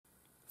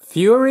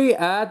Fury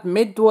at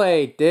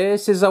Midway.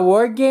 This is a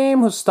war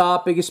game whose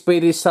topic is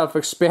pretty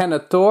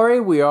self-explanatory.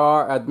 We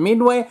are at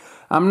Midway.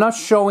 I'm not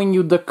showing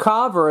you the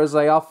cover as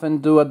I often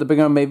do at the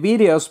beginning of my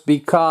videos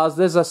because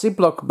there's a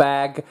Ziploc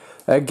bag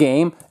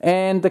game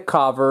and the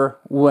cover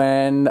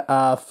when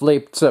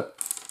flipped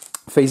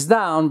face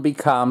down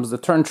becomes the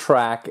turn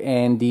track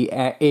and the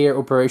air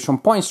operation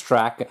points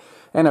track,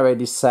 and I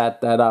already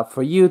set that up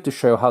for you to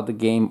show how the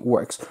game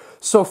works.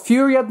 So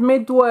Fury at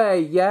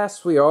Midway,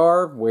 yes, we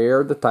are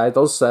where the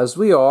title says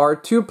we are.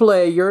 2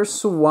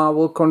 players, one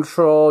will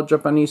control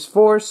Japanese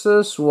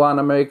forces, one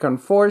American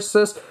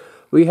forces.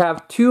 We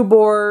have 2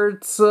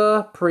 boards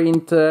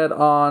printed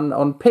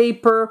on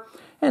paper,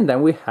 and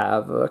then we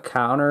have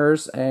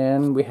counters,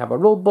 and we have a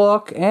rule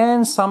book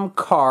and some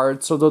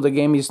cards, although the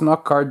game is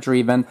not card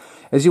driven.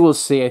 As you will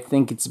see, I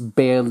think it's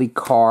barely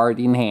card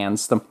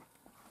enhanced.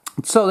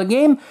 So the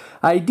game,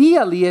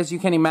 ideally, as you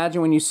can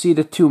imagine when you see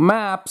the 2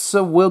 maps,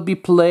 will be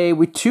played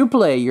with 2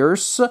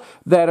 players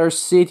that are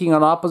sitting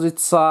on opposite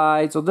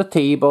sides of the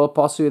table.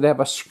 Possibly they have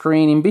a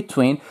screen in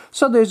between.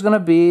 So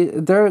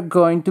there are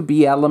going to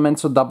be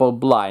elements of double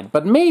blind.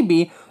 But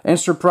maybe, and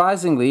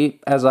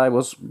surprisingly, as I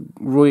was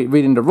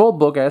reading the rule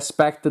book, I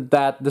expected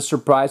that the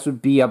surprise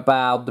would be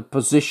about the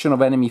position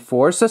of enemy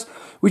forces,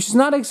 which is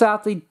not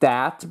exactly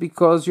that,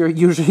 because you're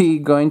usually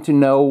going to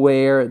know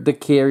where the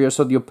carriers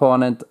of the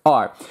opponent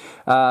are.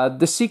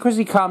 The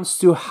secrecy comes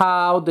to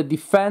how the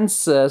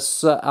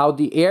defenses, how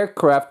the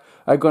aircraft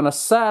are gonna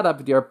set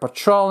up. They're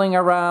patrolling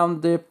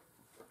around the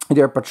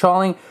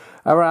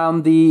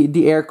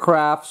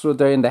aircraft, so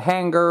they're in the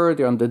hangar,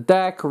 they're on the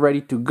deck,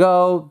 ready to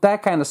go,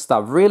 that kind of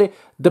stuff. Really,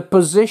 the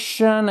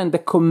position and the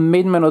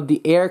commitment of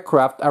the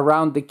aircraft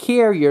around the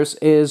carriers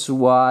is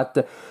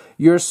what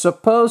you're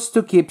supposed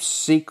to keep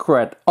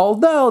secret.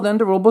 Although then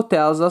the rulebook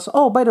tells us,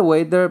 oh, by the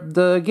way,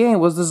 the game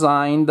was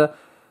designed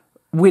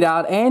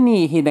without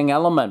any hidden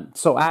element.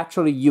 So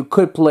actually you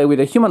could play with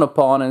a human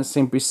opponent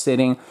simply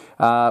sitting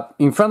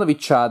in front of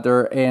each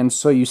other, and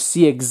so you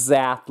see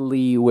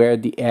exactly where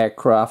the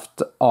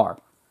aircraft are.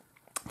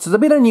 So it's a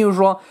bit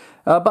unusual,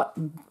 but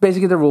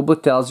basically the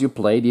rulebook tells you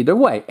play it either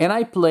way. And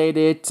I played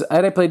it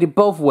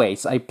both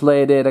ways. I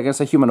played it against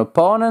a human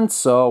opponent,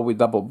 so with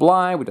double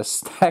blind, with a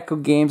stack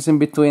of games in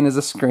between as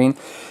a screen.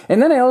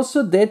 And then I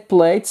also did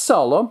play it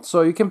solo,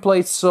 so you can play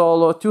it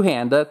solo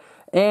two-handed.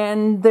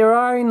 And there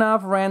are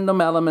enough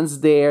random elements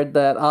there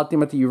that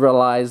ultimately you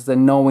realize that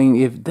knowing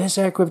if this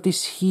aircraft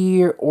is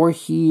here or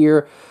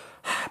here,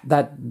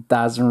 that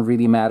doesn't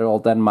really matter all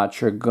that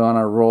much. You're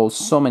gonna roll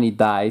so many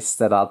dice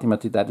that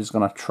ultimately that is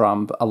gonna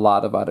trump a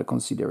lot of other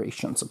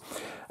considerations.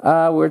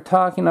 We're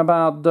talking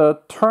about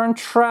the turn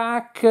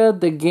track.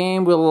 The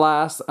game will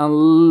last at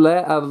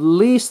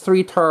least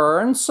 3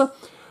 turns.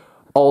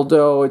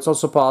 Although it's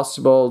also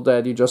possible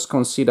that you just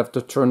concede after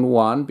turn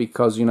 1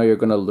 because you know you're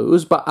gonna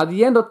lose. But at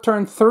the end of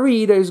turn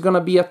 3, there is gonna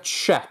be a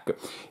check.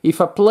 If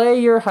a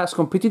player has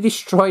completely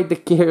destroyed the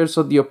carriers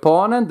of the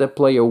opponent, the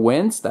player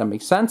wins. That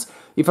makes sense.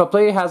 If a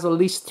player has at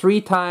least 3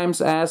 times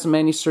as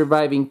many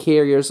surviving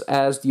carriers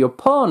as the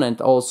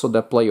opponent, also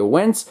the player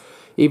wins.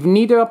 If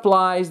neither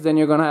applies, then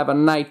you're gonna have a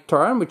night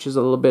turn, which is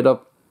a little bit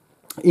of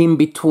in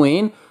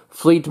between.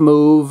 Fleet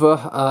move,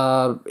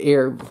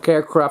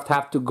 aircraft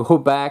have to go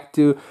back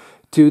to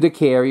the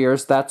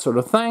carriers, that sort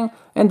of thing.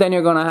 And then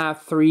you're gonna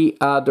have 3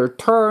 other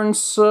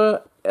turns.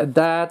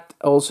 That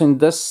also in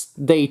this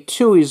day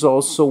 2 is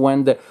also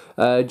when the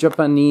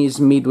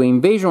Japanese Midway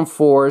invasion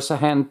force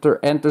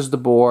enters the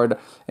board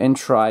and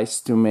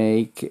tries to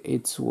make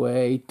its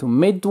way to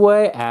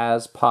Midway,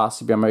 as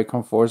possibly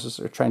American forces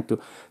are trying to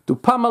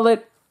pummel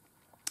it.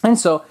 And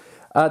so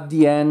at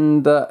the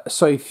end,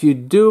 so if you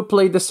do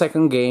play the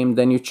second game,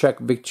 then you check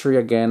victory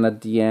again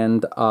at the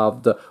end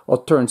of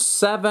turn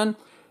 7.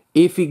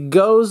 If it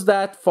goes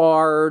that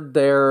far,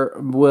 there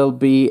will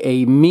be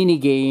a mini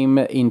game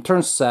in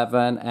turn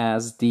 7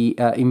 as the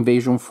Japanese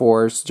invasion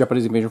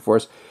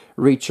force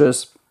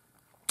reaches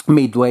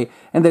Midway,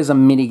 and there's a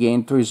mini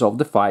game to resolve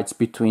the fights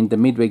between the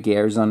Midway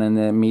garrison and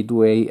the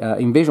Midway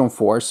invasion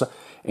force.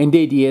 And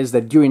the idea is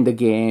that during the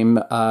game,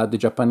 the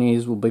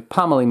Japanese will be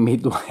pummeling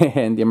Midway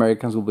and the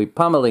Americans will be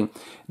pummeling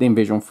the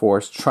invasion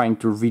force, trying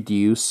to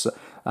reduce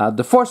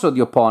the force of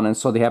the opponent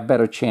so they have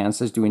better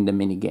chances during the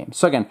mini game.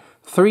 So again,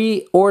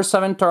 3 or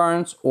 7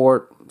 turns,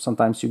 or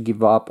sometimes you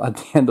give up at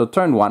the end of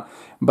turn 1,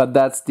 but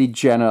that's the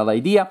general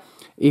idea.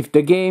 If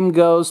the game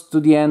goes to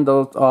the end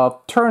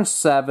of turn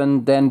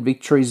 7, then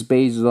victory is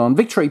based on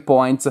victory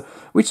points,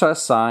 which are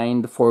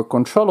assigned for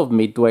control of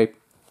Midway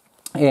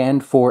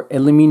and for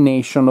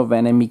elimination of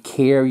enemy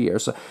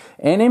carriers.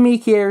 Enemy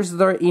carriers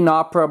that are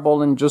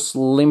inoperable and just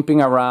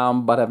limping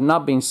around but have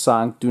not been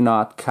sunk do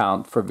not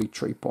count for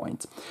victory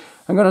points.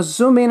 I'm going to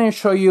zoom in and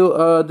show you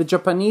the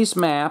Japanese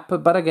map,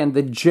 but again,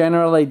 the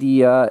general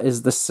idea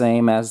is the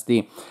same as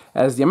the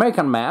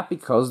American map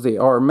because they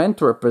are meant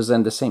to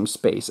represent the same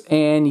space.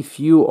 And if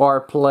you are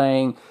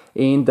playing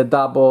in the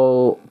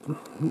double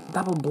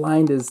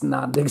blind is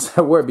not the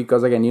exact word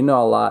because again, you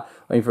know a lot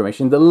of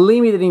information. The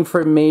limited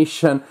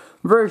information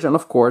version,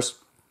 of course,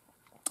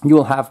 you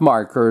will have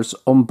markers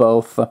on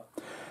both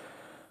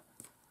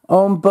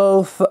on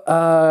both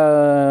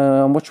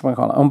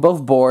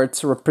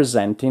boards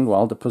representing,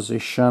 well, the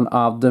position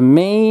of the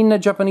main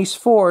Japanese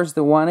force,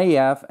 the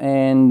 1AF,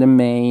 and the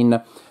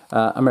main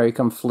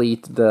American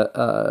fleet, the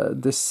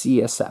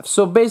CSF.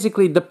 So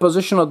basically the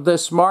position of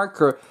this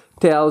marker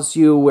tells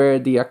you where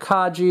the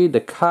Akagi,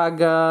 the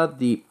Kaga,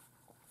 the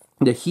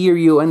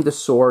Hiryu, and the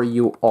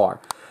Soryu are.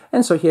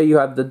 And so here you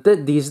have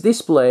these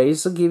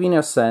displays giving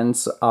a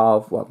sense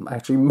of, well,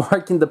 actually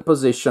marking the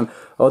position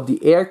of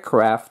the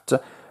aircraft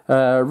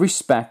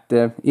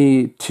respective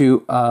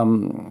to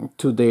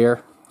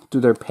their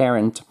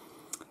parent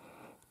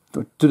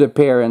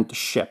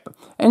ship.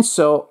 And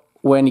so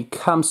when it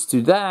comes to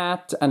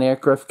that, an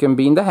aircraft can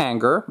be in the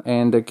hangar,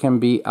 and there can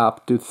be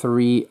up to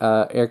 3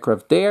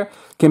 aircraft there.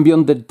 Can be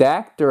on the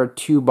deck. There are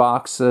 2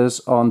 boxes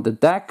on the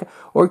deck,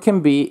 or can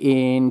be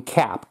in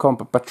CAP,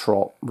 Combat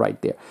Patrol, right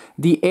there.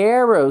 The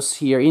arrows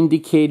here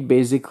indicate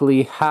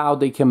basically how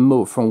they can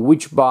move from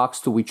which box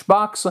to which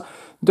box.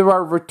 There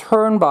are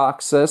return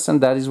boxes, and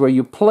that is where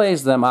you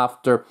place them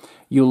after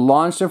you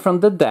launch them from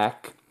the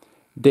deck.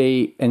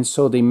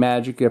 So they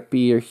magically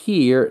appear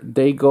here.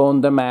 They go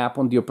on the map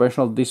on the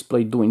operational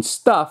display doing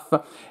stuff,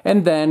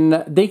 and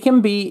then they can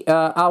be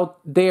out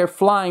there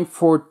flying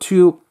for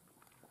two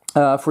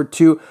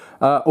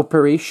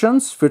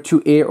operations, for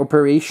 2 air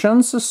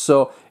operations.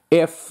 So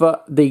if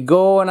they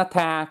go and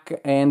attack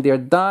and they're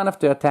done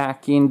after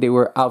attacking, they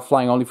were out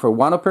flying only for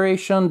 1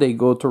 operation, they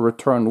go to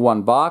return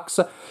 1 box.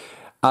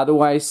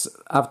 Otherwise,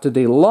 after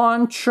they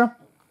launch,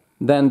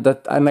 then the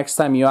next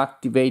time you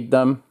activate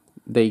them,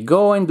 they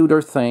go and do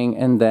their thing,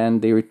 and then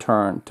they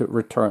return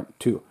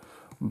to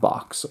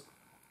box.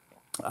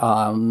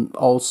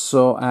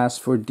 Also, as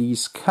for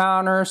these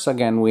counters,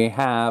 again, we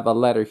have a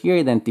letter here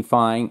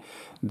identifying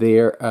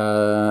their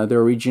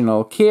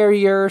original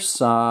carriers.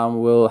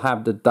 We'll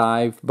have the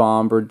dive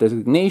bomber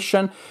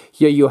designation.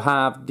 Here you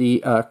have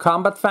the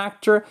combat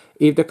factor.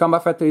 If the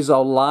combat factor is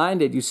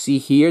outlined, that you see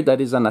here, that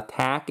is an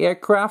attack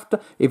aircraft.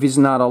 If it's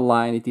not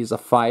outlined, it is a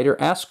fighter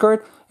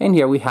escort. And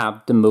here we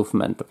have the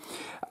movement.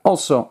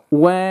 Also,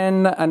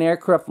 when an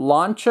aircraft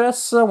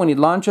launches,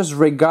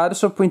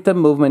 regardless of printed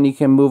movement, it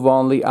can move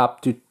only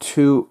up to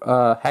 2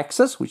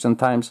 hexes, which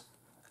sometimes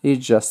is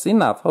just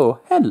enough. Oh,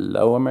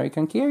 hello,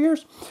 American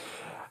carriers.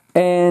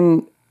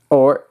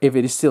 Or if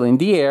it is still in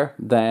the air,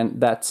 then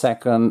that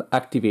second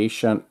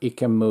activation, it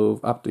can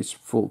move up to its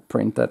full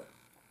printed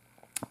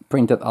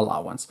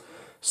allowance.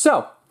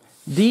 So,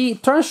 the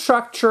turn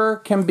structure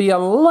can be a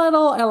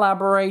little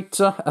elaborate.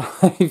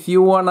 If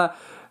you wanna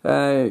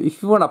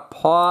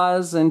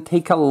pause and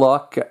take a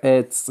look,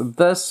 it's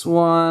this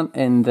one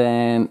and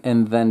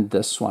then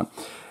this one.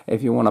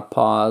 If you wanna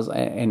pause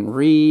and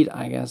read,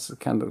 I guess it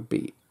kind of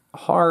be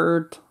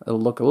hard. It'll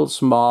look a little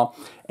small.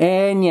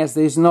 And yes,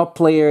 there's no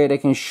player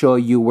that can show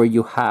you where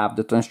you have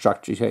the turn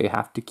structure, so you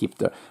have to keep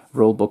the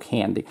rulebook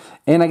handy.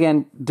 And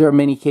again, there are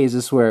many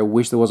cases where I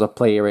wish there was a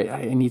player.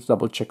 I need to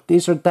double check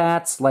this or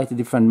that, slightly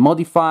different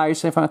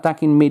modifiers if I'm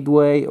attacking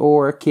Midway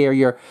or a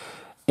carrier,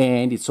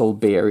 and it's all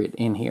buried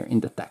in here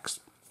in the text.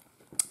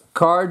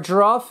 Card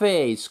draw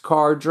phase.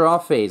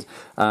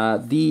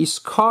 These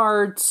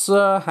cards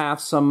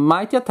have some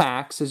mighty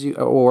attacks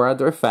or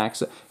other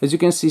effects. As you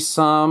can see,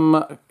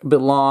 some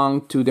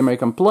belong to the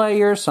American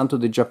player, some to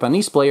the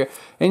Japanese player,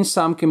 and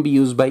some can be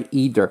used by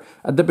either.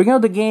 At the beginning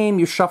of the game,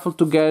 you shuffle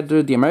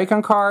together the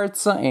American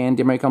cards, and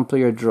the American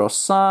player draws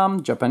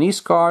some Japanese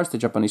cards, the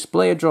Japanese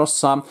player draws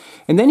some,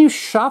 and then you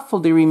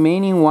shuffle the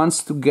remaining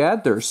ones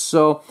together.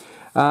 So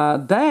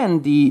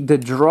then the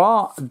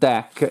draw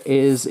deck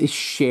is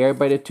shared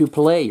by the 2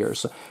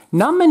 players.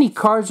 Not many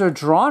cards are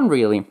drawn,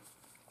 really.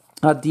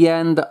 At the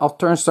end of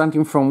turn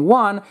starting from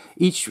 1,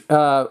 each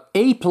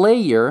a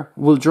player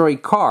will draw a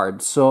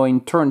card. So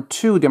in turn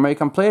 2, the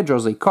American player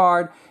draws a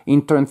card.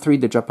 In turn 3,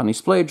 the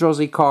Japanese player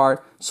draws a card.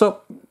 So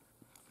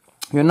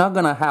you're not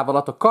going to have a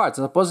lot of cards.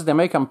 Suppose the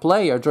American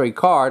player draws a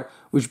card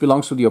which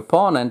belongs to the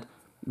opponent,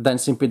 then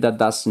simply that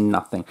does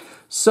nothing.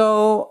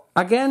 So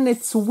again,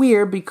 it's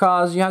weird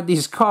because you have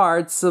these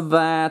cards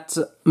that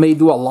may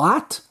do a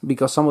lot,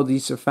 because some of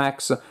these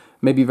effects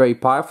may be very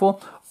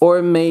powerful,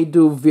 or may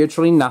do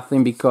virtually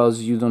nothing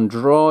because you don't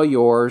draw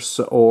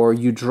yours, or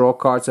you draw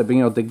cards at the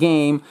beginning of the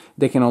game.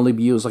 They can only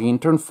be used like in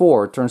turn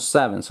 4, turn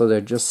 7, so they're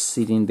just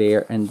sitting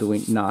there and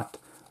doing not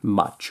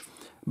much.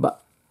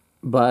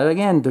 But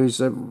again,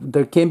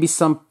 there can be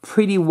some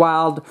pretty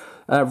wild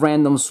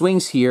random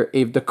swings here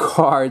if the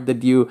card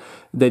that you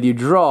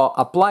draw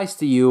applies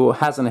to you,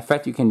 has an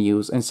effect you can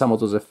use, and some of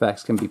those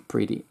effects can be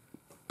pretty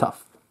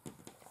tough.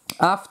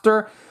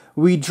 After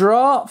we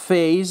draw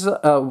phase,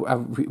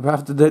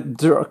 after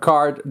the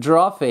card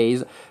draw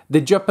phase,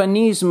 the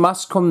Japanese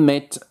must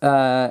commit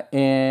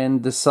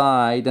and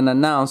decide and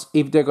announce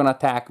if they're going to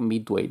attack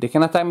Midway. They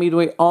can attack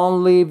Midway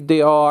only if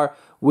they are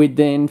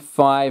within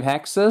 5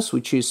 hexes,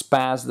 which is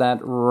past that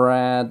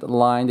red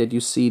line that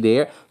you see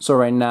there. So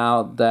right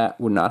now that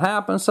would not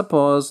happen.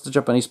 Suppose the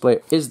Japanese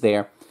player is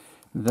there,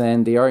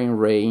 then they are in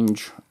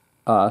range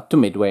to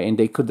Midway, and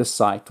they could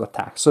decide to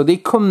attack. So they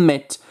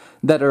commit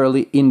that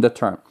early in the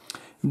turn.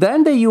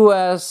 Then the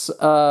US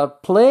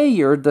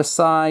player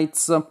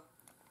decides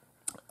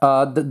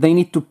they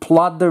need to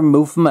plot their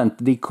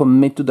movement. They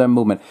commit to their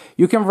movement.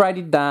 You can write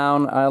it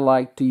down. I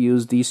like to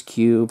use these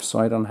cubes, so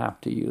I don't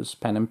have to use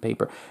pen and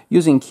paper.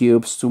 Using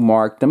cubes to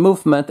mark the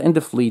movement and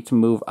the fleet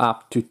move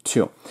up to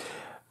 2.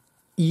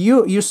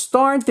 You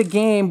start the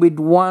game with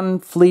 1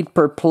 fleet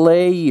per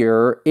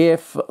player.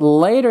 If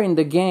later in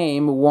the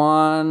game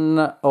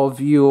one of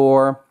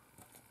your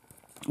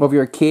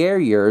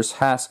carriers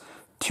has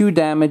 2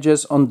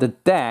 damages on the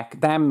deck,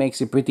 that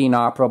makes it pretty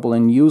inoperable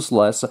and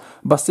useless,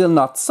 but still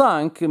not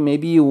sunk.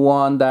 Maybe you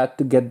want that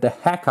to get the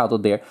heck out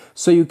of there,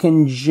 so you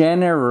can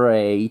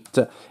generate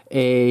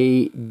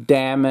a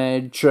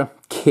damage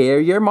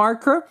carrier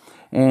marker,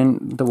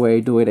 and the way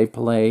they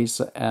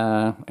place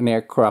an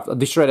aircraft, a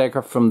destroyed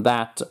aircraft from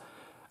that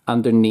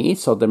underneath,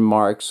 so that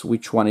marks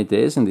which one it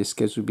is. In this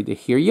case would be the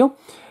hero,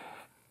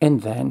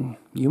 and then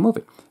you move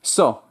it.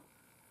 So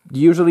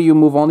usually you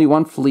move only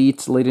 1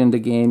 fleet. Later in the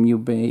game you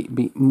may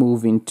be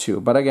moving 2.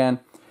 But again,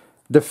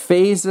 the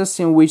phases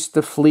in which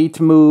the fleet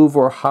move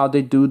or how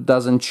they do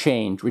doesn't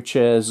change, which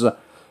is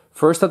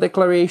first a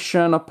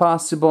declaration of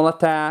possible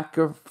attack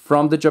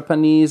from the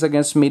Japanese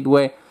against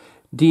Midway.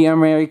 The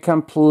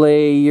American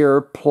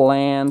player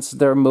plans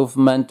their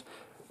movement.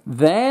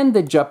 Then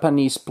the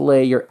Japanese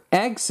player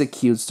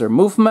executes their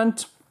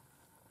movement.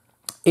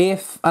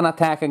 If an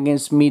attack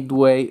against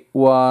Midway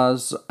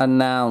was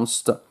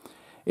announced,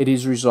 it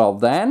is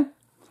resolved then.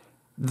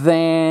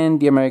 Then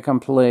the American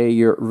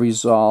player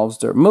resolves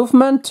their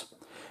movement.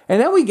 And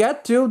then we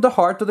get to the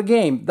heart of the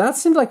game. That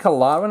seems like a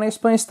lot when I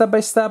explain step by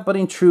step, but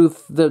in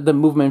truth, the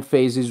movement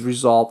phase is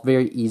resolved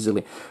very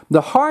easily.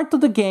 The heart of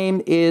the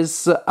game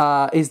is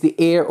the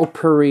air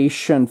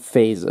operation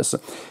phases.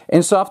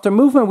 And so after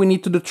movement, we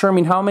need to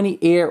determine how many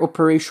air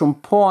operation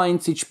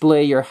points each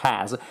player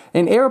has.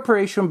 And air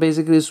operation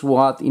basically is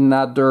what in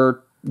other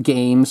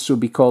games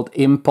would be called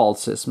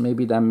impulses.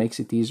 Maybe that makes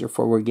it easier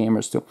for our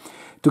gamers to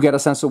get a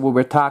sense of what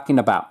we're talking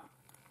about.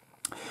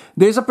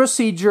 There's a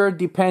procedure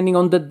depending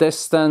on the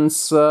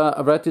distance,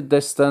 relative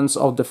distance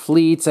of the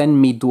fleets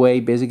and Midway.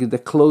 Basically, the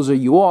closer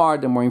you are,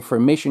 the more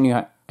information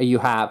you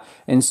have,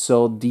 and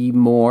so the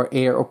more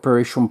air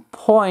operation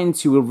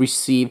points you will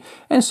receive.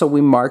 And so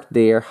we mark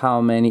there how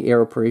many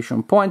air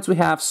operation points we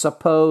have.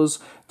 Suppose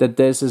that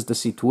this is the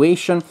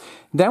situation.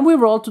 Then we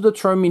roll to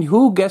determine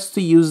who gets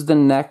to use the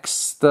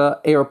next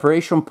air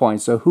operation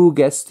point. So who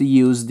gets to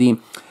use to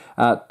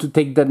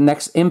take the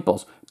next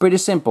impulse. Pretty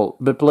simple.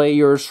 The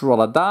players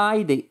roll a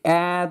die, they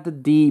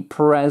add the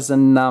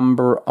present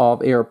number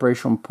of air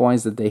operation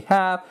points that they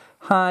have,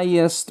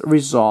 highest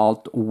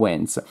result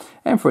wins.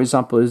 And for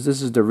example, if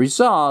this is the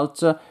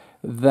result,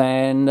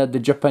 then the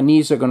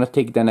Japanese are going to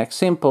take the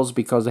next impulse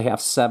because they have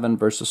 7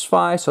 versus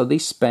 5, so they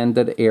spend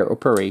that air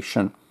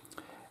operation.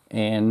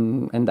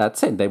 And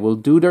that's it. They will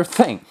do their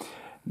thing.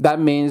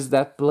 That means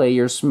that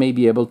players may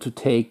be able to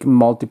take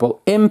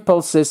multiple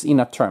impulses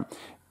in a turn.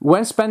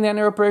 When spending an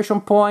air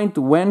operation point,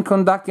 when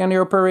conducting an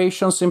air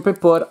operation, simply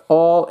put,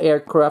 all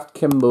aircraft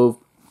can move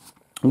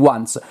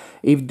once.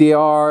 If they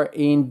are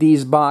in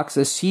these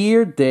boxes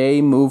here, they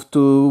move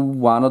to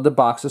one of the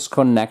boxes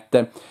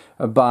connected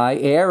by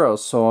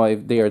arrows. So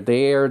if they are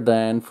there,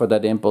 then for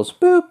that impulse,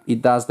 boop,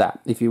 it does that.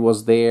 If it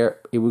was there,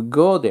 it would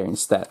go there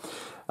instead.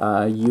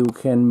 You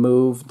can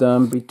move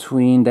them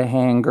between the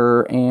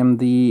hangar and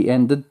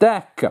the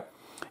deck.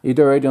 If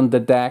they're already on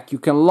the deck, you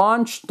can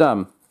launch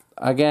them.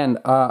 Again,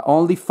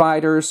 only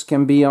fighters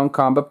can be on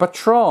combat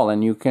patrol,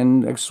 and you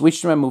can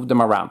switch them and move them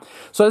around.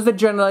 So that's the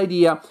general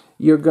idea.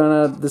 You're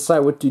gonna decide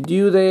what to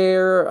do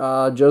there.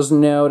 Just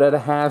know that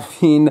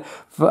having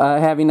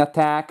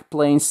attack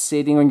planes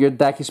sitting on your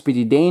deck is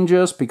pretty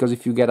dangerous, because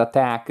if you get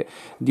attacked,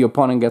 the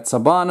opponent gets a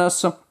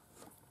bonus.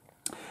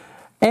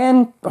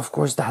 And, of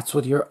course, that's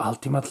what you're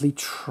ultimately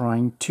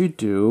trying to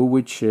do,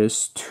 which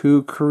is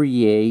to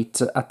create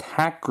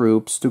attack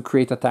groups,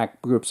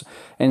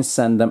 and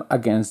send them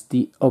against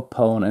the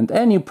opponent.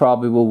 And you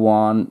probably will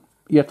want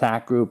your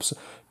attack groups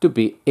to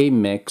be a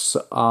mix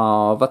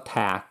of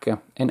attack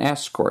and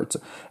escort.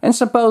 And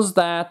suppose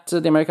that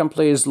the American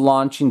player is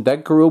launching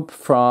that group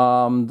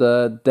from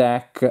the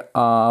deck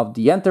of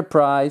the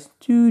Enterprise.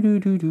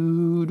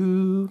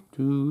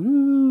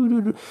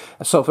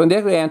 So from the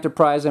deck of the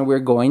Enterprise, and we're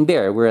going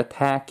there. We're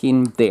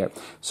attacking there.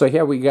 So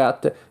here we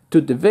got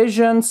 2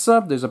 divisions.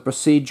 There's a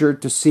procedure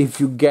to see if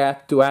you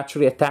get to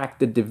actually attack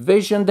the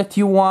division that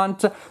you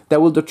want.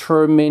 That will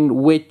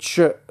determine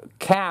which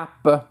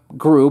cap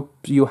group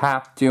you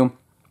have to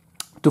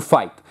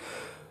fight.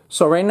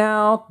 So right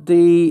now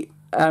the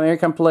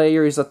American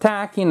player is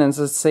attacking, and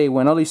let's say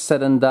when all is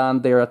said and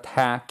done, they're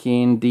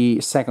attacking the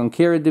 2nd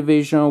Carrier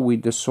Division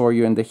with the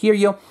Soryu and the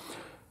Hiryu.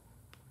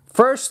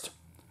 First,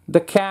 The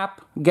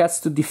cap gets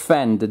to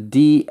defend.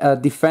 The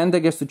defender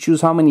gets to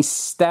choose how many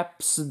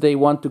steps they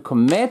want to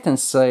commit, and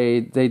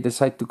say they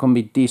decide to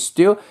commit these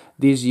two.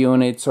 These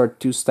units are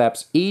 2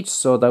 steps each,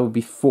 so that would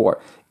be 4.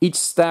 Each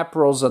step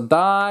rolls a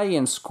die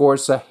and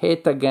scores a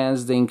hit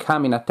against the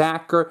incoming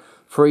attacker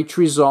for each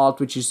result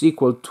which is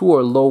equal to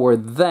or lower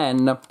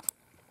than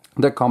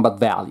the combat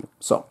value,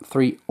 so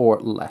 3 or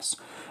less.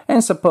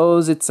 And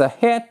suppose it's a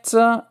hit,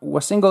 a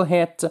single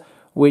hit,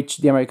 which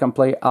the American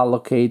player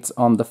allocates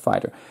on the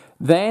fighter.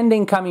 Then the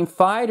incoming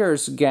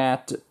fighters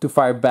get to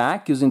fire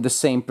back using the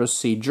same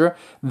procedure.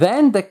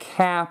 Then the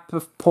cap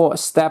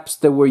steps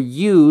that were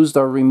used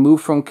are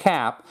removed from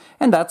cap,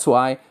 and that's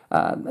why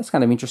it's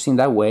kind of interesting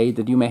that way,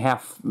 that you may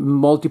have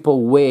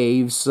multiple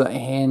waves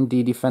and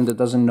the defender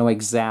doesn't know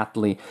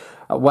exactly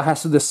what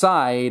has to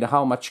decide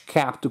how much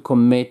cap to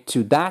commit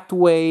to that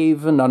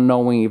wave, not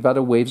knowing if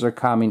other waves are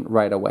coming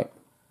right away.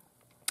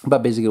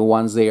 But basically,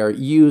 once they are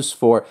used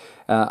for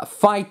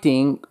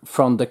fighting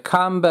from the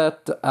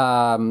combat,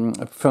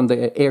 from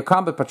the air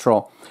combat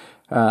patrol,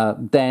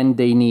 then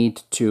they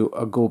need to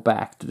go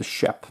back to the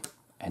ship,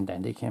 and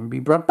then they can be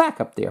brought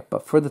back up there.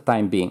 But for the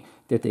time being,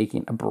 they're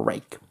taking a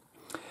break.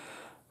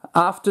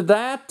 After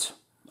that,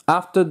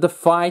 after the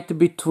fight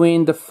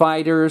between the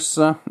fighters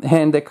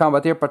and the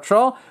combat air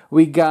patrol,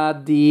 we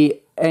got the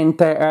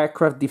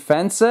anti-aircraft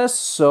defenses.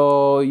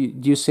 So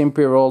you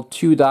simply roll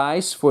 2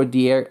 dice for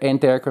the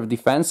anti-aircraft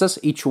defenses.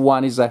 Each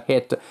one is a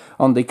hit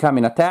on the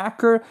incoming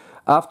attacker.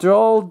 After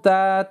all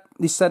that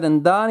is said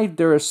and done, if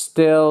there are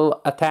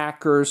still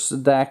attackers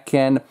that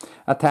can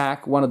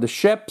attack one of the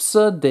ships,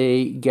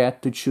 they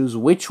get to choose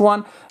which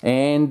one,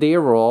 and they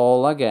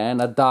roll again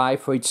a die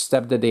for each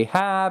step that they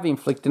have,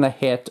 inflicting a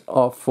hit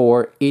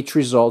for each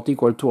result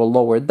equal to or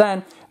lower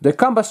than the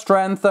combat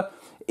strength.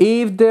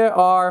 If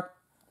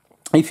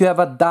you have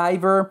a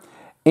diver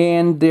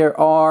and there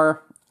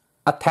are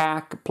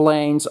attack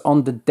planes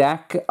on the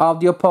deck of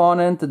the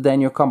opponent,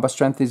 then your combat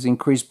strength is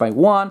increased by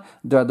 1.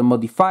 There are the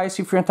modifiers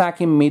if you're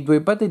attacking midway,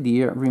 but the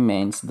idea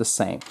remains the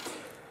same.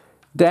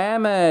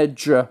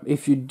 Damage.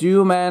 If you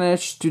do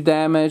manage to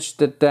damage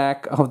the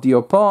deck of the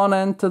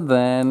opponent,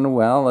 then,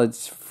 well,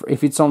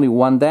 if it's only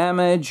 1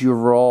 damage, you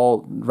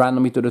roll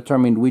randomly to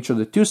determine which of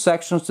the 2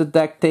 sections the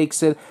deck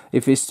takes it.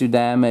 If it's 2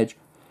 damage,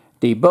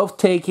 they both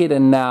take it,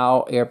 and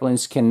now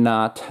airplanes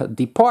cannot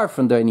depart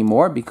from there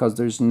anymore because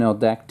there's no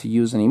deck to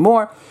use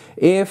anymore.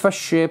 If a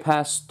ship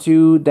has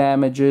 2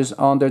 damages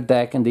on their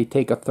deck and they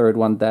take a 3rd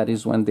one, that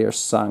is when they're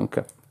sunk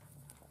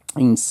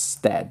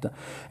instead.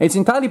 It's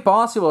entirely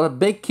possible a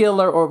big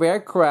killer of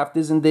aircraft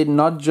is indeed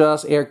not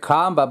just air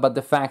combat, but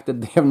the fact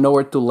that they have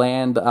nowhere to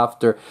land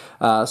after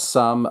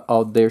some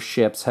of their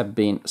ships have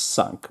been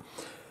sunk.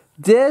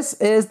 This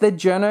is the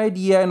general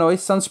idea. I know it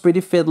sounds pretty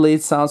fiddly,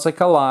 it sounds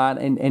like a lot,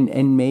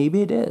 and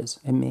maybe it is,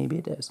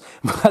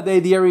 But the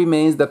idea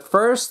remains that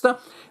first,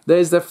 there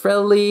is a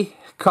fairly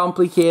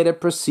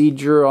complicated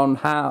procedure on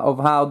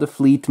how the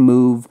fleet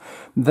move.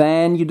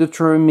 Then you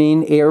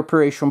determine air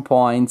operation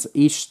points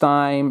each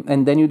time,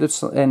 and then you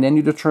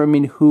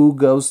determine who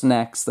goes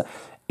next.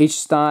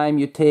 Each time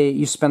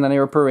you spend an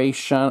air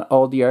operation,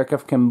 all the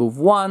aircraft can move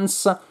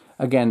once.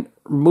 Again,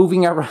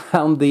 moving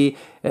around the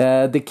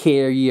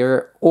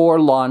carrier or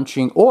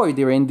launching, or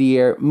they're in the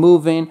air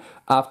moving.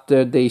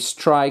 After they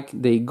strike,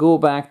 they go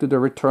back to the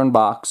return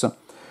box.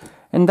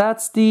 And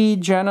that's the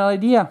general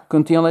idea.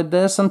 Continue like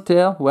this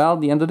until, well,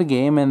 the end of the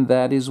game, and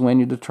that is when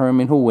you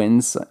determine who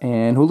wins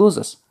and who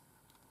loses.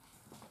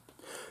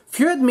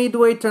 Fear at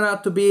Midway turned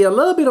out to be a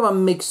little bit of a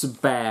mixed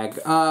bag.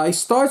 It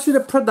starts with the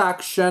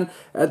production.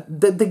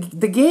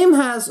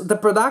 The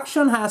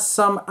production has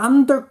some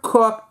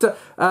undercooked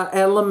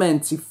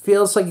elements. It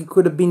feels like it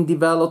could have been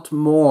developed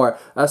more.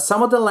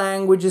 Some of the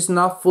language is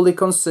not fully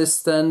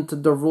consistent.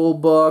 The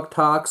rulebook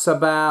talks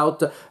about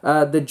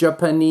the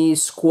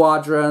Japanese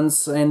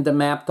squadrons, and the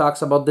map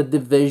talks about the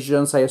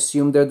divisions. I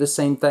assume they're the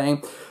same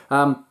thing.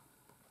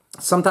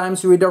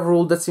 Sometimes you read a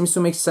rule that seems to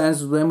make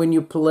sense. Then when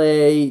you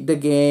play the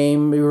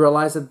game, you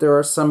realize that there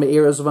are some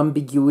areas of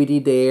ambiguity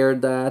there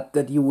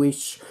that you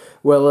wish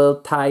were a little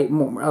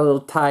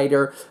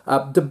tighter.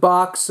 The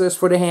boxes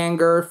for the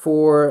hangar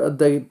for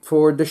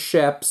the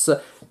ships,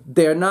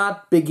 they're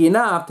not big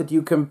enough that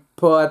you can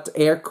put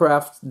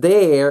aircraft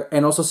there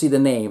and also see the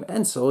name.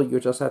 And so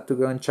you just have to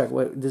go and check,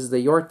 this is the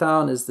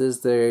Yorktown, is this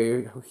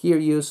the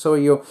Hiryu,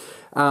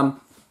 Soryu.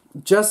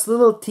 Just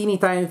little teeny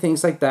tiny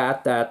things like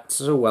that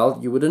well,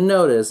 you wouldn't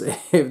notice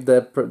if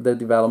the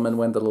development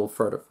went a little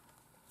further.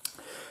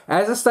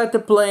 As I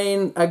started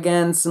playing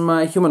against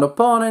my human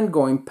opponent,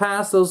 going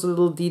past those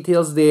little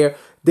details there,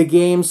 the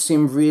game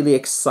seemed really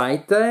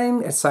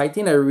exciting.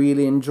 I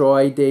really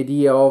enjoyed the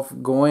idea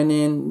of going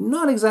in,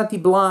 not exactly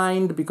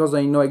blind, because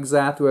I know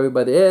exactly where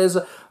everybody is.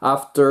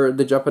 After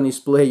the Japanese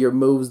player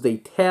moves, they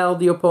tell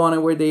the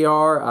opponent where they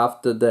are.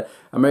 After the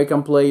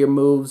American player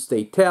moves,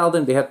 they tell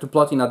them. They have to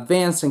plot in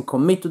advance and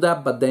commit to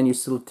that, but then you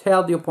still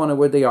tell the opponent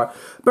where they are.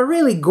 But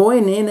really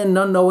going in and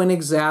not knowing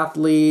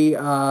exactly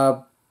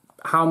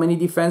how many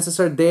defenses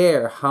are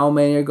there, how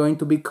many are going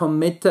to be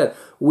committed,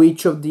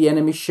 which of the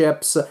enemy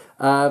ships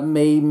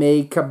may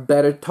make a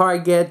better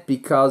target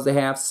because they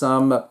have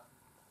some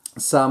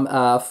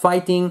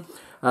fighting,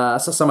 so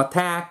some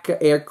attack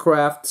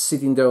aircraft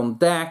sitting there on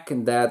deck,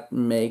 and that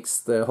makes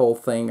the whole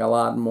thing a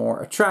lot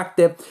more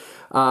attractive.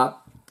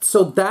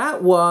 So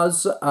that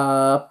was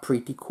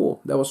pretty cool.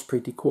 That was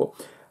pretty cool.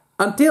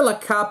 Until a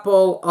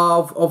couple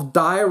of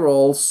die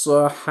rolls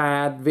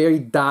had very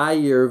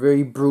dire,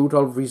 very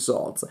brutal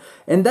results.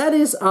 And that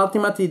is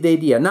ultimately the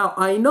idea. Now,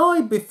 I know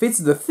it befits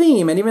the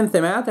theme, and even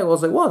thematic, I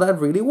was like, well,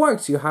 that really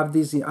works. You have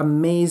these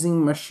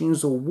amazing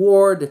machines of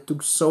war that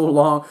took so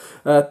long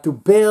to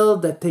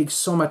build, that takes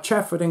so much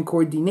effort and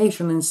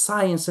coordination and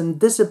science and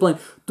discipline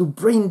to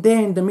bring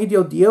there in the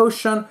middle of the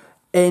ocean,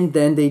 and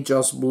then they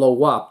just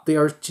blow up. They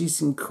are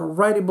these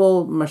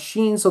incredible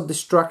machines of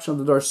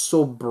destruction that are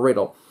so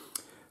brittle.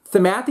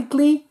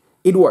 Thematically,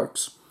 it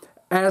works.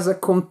 As a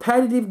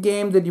competitive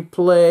game that you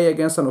play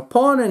against an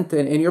opponent,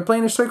 and you're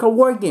playing a historical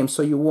war game,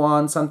 so you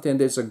want something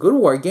that's a good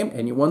war game,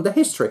 and you want the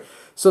history.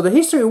 So the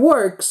history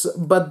works,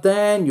 but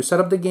then you set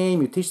up the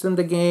game, you teach them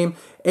the game,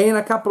 and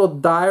a couple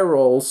of die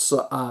rolls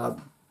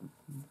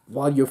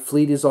while your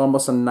fleet is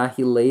almost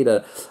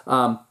annihilated.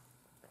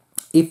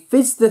 It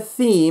fits the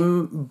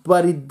theme,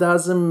 but it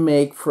doesn't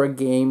make for a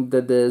game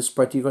that is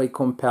particularly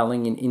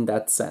compelling in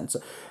that sense.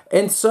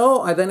 And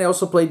so I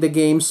also played the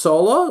game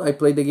solo. I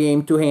played the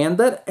game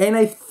two-handed, and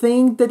I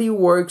think that it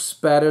works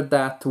better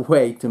that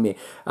way to me,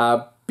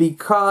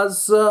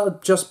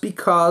 just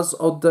because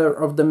of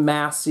the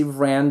massive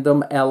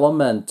random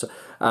element.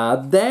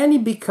 Then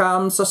it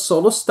becomes a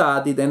solo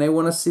study. Then I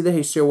want to see the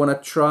history. I want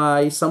to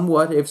try some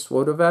what ifs.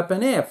 What would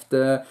happen if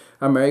the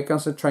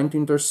Americans are trying to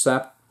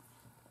intercept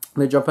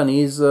the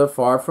Japanese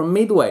far from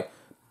Midway?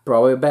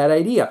 Probably a bad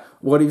idea.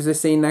 What if they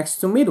stay next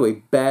to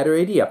Midway? Better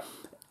idea.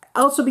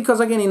 Also because,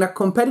 again, in a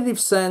competitive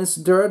sense,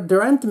 there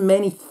aren't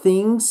many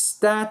big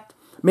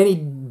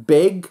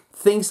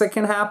things that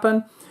can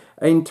happen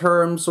in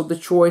terms of the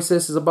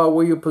choices. It's about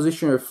where you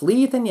position your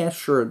fleet, and yeah,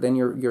 sure, then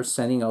you're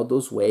sending out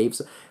those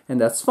waves,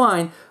 and that's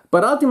fine.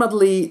 But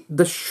ultimately,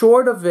 the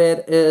short of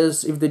it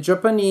is, if the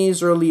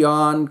Japanese early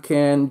on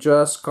can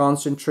just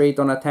concentrate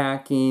on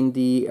attacking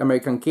the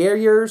American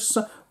carriers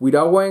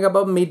without worrying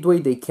about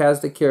Midway, they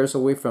cast the carriers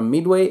away from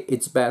Midway,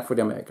 it's bad for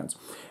the Americans.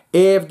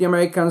 If the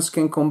Americans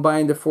can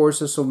combine the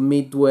forces of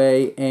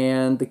Midway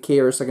and the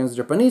carriers against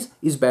the Japanese,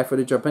 it's bad for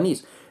the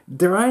Japanese.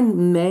 There aren't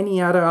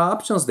many other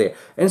options there.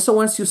 And so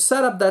once you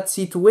set up that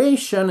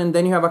situation, and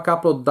then you have a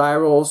couple of die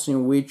rolls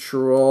in which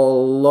you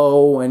roll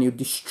low and you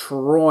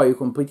destroy, you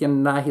completely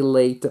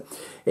annihilate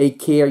a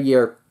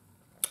carrier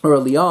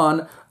early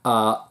on,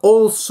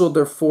 also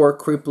therefore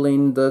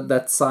crippling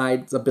that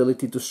side's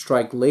ability to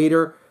strike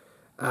later,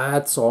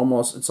 it's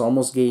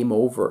almost game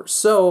over.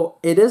 So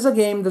it is a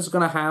game that's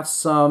gonna have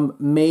some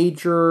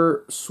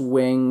major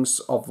swings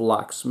of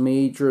luck,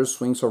 major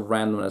swings of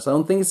randomness. I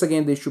don't think it's a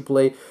game they should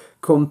play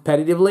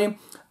competitively.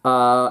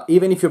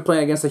 Even if you're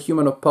playing against a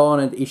human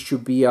opponent, it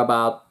should be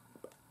about,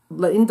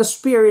 in the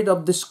spirit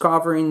of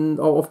discovering,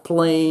 of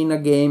playing a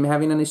game,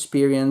 having an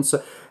experience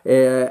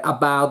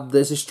about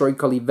this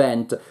historical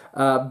event.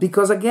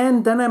 Because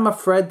again, then I'm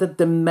afraid that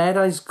the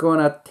meta is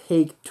gonna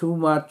take too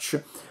much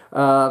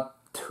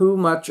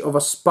of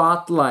a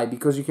spotlight,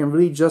 because you can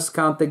really just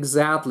count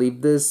exactly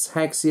if this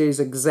hex here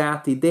is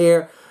exactly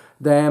there,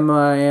 then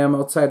I am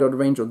outside of the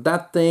range of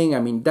that thing.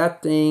 I mean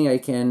that thing, I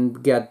can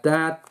get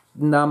that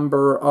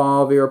number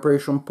of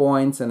operation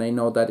points, and I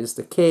know that is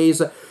the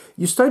case.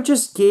 You start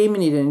just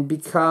gaming it, and it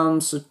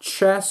becomes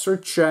chess or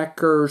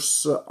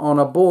checkers on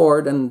a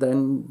board, and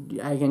then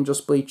I can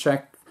just play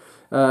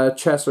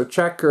chess or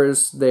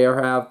checkers. They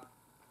have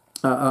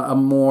a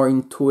more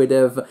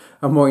intuitive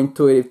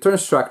turn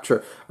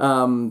structure.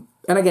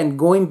 And again,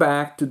 going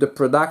back to the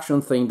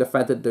production thing, the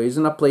fact that there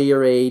isn't a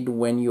player aid,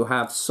 when you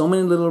have so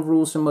many little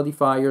rules and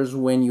modifiers,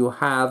 when you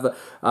have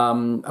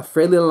a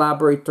fairly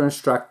elaborate turn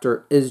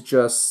structure, is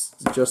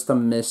just a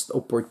missed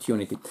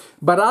opportunity.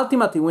 But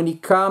ultimately, when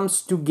it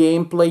comes to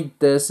gameplay,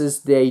 this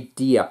is the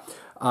idea.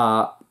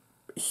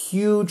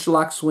 Huge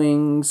luck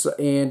swings,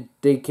 and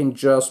they can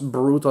just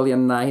brutally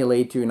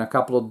annihilate you in a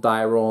couple of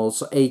die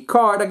rolls. A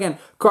card, again,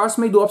 cards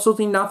may do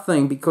absolutely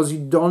nothing because you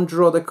don't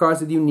draw the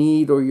cards that you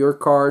need, or your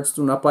cards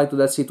do not apply to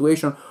that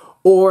situation,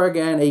 or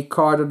again, a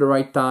card at the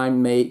right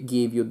time may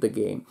give you the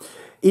game.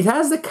 It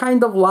has the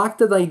kind of luck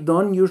that I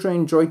don't usually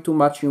enjoy too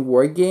much in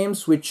war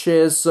games, which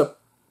is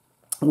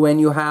when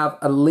you have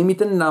a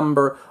limited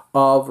number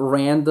of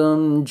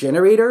random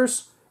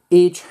generators,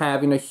 each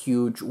having a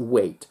huge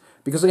weight.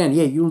 Because again,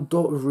 yeah, you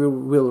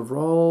will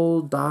roll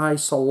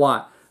dice a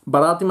lot,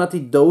 but ultimately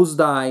those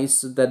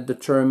dice that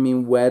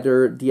determine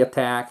whether the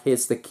attack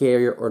hits the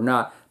carrier or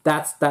not.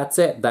 That's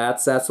it.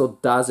 That's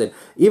what does it.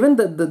 Even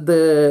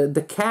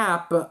the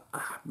cap,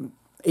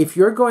 if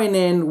you're going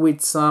in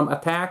with some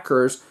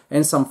attackers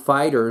and some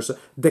fighters,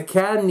 the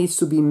cat needs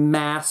to be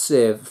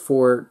massive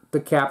for the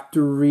cap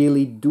to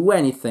really do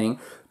anything,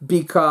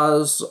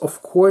 because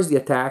of course the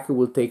attacker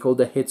will take all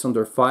the hits on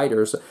their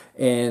fighters,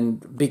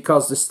 and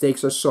because the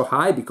stakes are so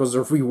high, because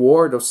the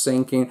reward of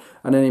sinking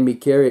an enemy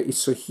carrier is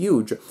so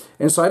huge.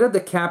 And so either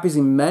the cap is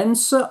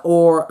immense,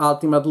 or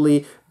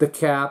ultimately the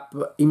cap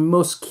in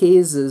most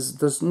cases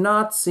does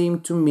not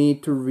seem to me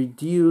to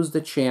reduce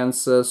the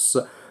chances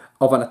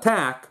of an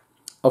attack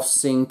of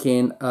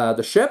sinking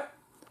the ship.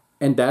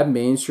 And that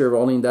means you're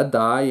rolling that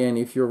die, and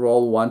if you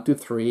roll 1 to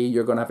 3,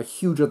 you're going to have a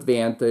huge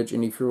advantage,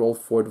 and if you roll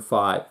 4 to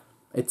 5,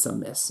 it's a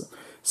miss.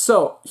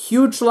 So,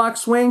 huge luck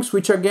swings,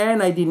 which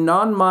again, I did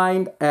not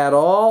mind at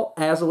all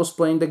as I was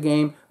playing the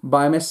game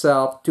by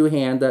myself,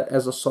 two-handed,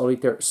 as a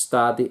solitaire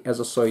study, as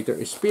a solitaire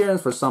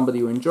experience for somebody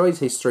who enjoys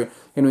history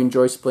and who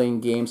enjoys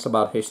playing games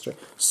about history.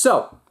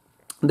 So,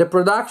 the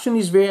production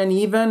is very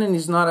uneven and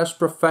is not as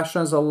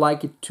professional as I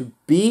like it to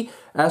be.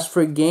 As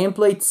for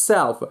gameplay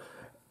itself,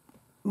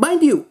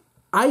 mind you,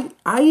 I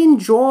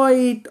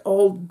enjoyed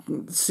all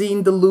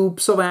seeing the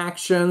loops of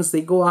actions.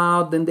 They go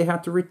out, then they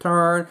have to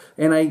return,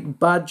 and I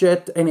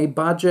budget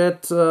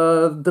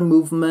the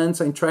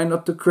movements. I try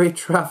not to create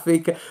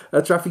traffic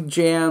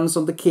jams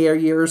on the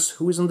carriers.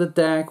 Who's on the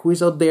deck?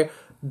 Who's out there?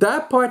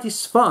 That part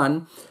is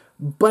fun.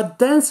 But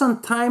then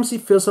sometimes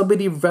it feels a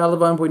bit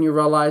irrelevant when you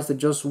realize that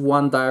just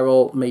one die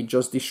roll may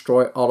just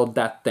destroy all of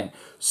that thing.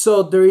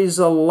 So there is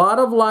a lot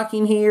of luck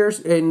in here,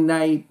 and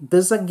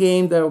this is a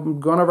game that I'm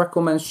gonna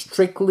recommend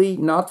strictly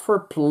not for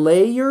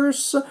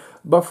players,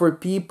 but for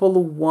people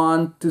who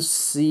want to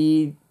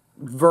see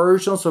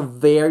versions of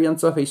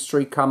variants of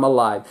history come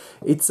alive.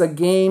 It's a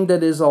game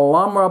that is a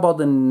lot more about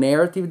the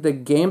narrative, the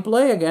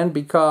gameplay, again,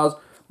 because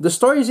the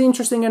story is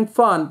interesting and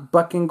fun,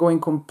 but can go in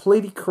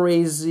completely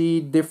crazy,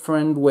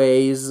 different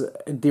ways,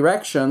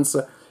 directions,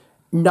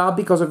 not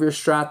because of your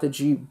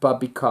strategy,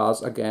 but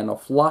because, again,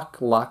 of luck,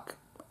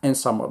 and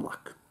some more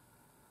luck.